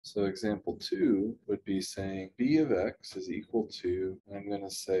So example 2 would be saying b of x is equal to, and I'm going to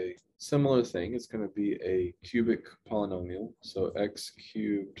say similar thing, it's going to be a cubic polynomial. So x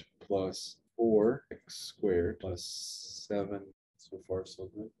cubed plus 4x squared plus 7. So far, so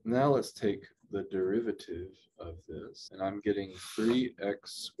good. Now let's take the derivative of this, and I'm getting 3x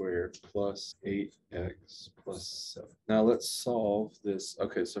squared plus 8x plus 7. Now let's solve this.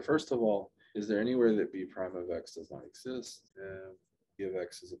 Okay, so first of all, is there anywhere that b prime of x does not exist? B of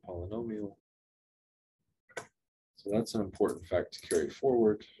x is a polynomial. So that's an important fact to carry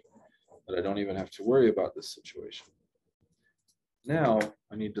forward, but I don't even have to worry about this situation. Now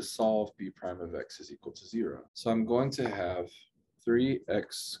I need to solve b prime of x is equal to 0. So I'm going to have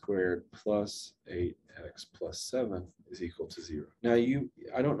 3x squared plus 8x plus 7 is equal to 0. Now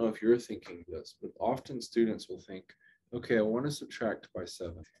I don't know if you're thinking this, but often students will think, okay, I want to subtract by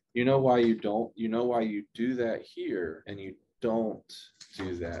 7. You know why you don't? You know why you do that here and you don't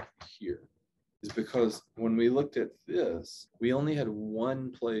do that here? Is because when we looked at this, we only had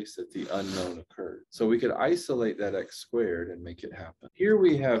one place that the unknown occurred. So we could isolate that x squared and make it happen. Here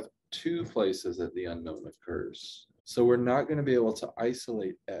we have two places that the unknown occurs. So we're not going to be able to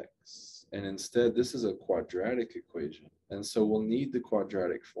isolate x. And instead, this is a quadratic equation. And so we'll need the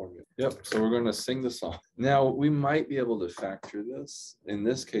quadratic formula. Yep, so we're going to sing the song. Now, we might be able to factor this. In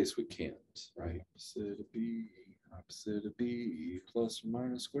this case, we can't, right? Opposite of b plus or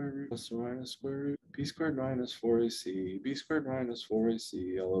minus square root plus or minus square root b squared minus 4ac b squared minus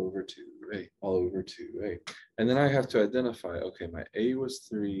 4ac all over 2a all over 2a. And then I have to identify, okay, my a was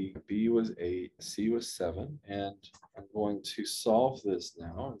 3, b was 8, c was 7, and I'm going to solve this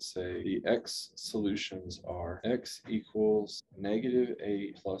now and say the x solutions are x equals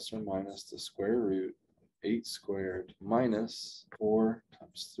 -8 plus or minus the square root 8 squared minus 4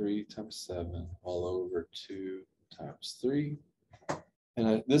 times 3 times 7 all over 2 times 3.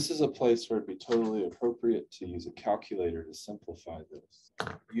 And this is a place where it'd be totally appropriate to use a calculator to simplify this.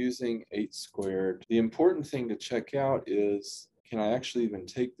 Using 8 squared, the important thing to check out is, can I actually even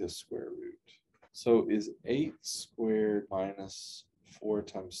take this square root? So is 8 squared minus 4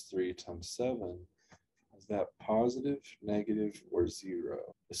 times 3 times 7, is that positive, negative, or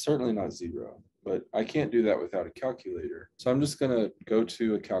 0? It's certainly not 0. But I can't do that without a calculator. So I'm just going to go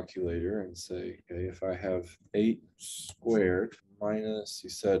to a calculator and say, okay, if I have 8 squared minus, you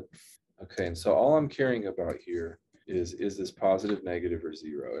said, okay, and so all I'm caring about here is this positive, negative, or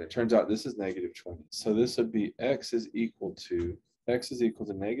 0? And it turns out this is -20. So this would be x is equal to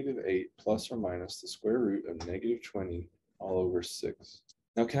 -8 plus or minus the square root of -20 all over 6.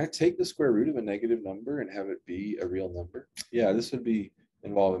 Now, can I take the square root of a negative number and have it be a real number? Yeah, this would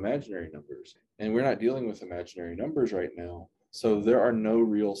involve imaginary numbers. And we're not dealing with imaginary numbers right now. So there are no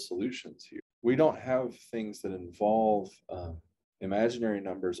real solutions here. We don't have things that involve imaginary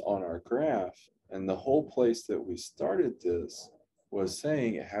numbers on our graph. And the whole place that we started this was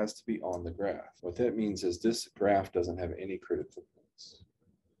saying it has to be on the graph. What that means is this graph doesn't have any critical points.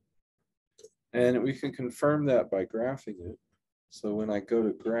 And we can confirm that by graphing it. So when I go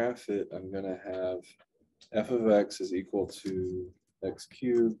to graph it, I'm going to have f of x is equal to x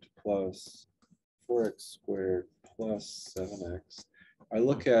cubed plus 4x squared plus 7x. I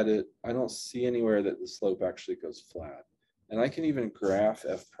look at it, I don't see anywhere that the slope actually goes flat. And I can even graph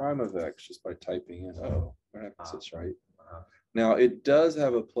f prime of x just by typing in, oh, what happens is right. Now, it does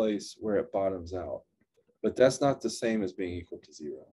have a place where it bottoms out, but that's not the same as being equal to 0.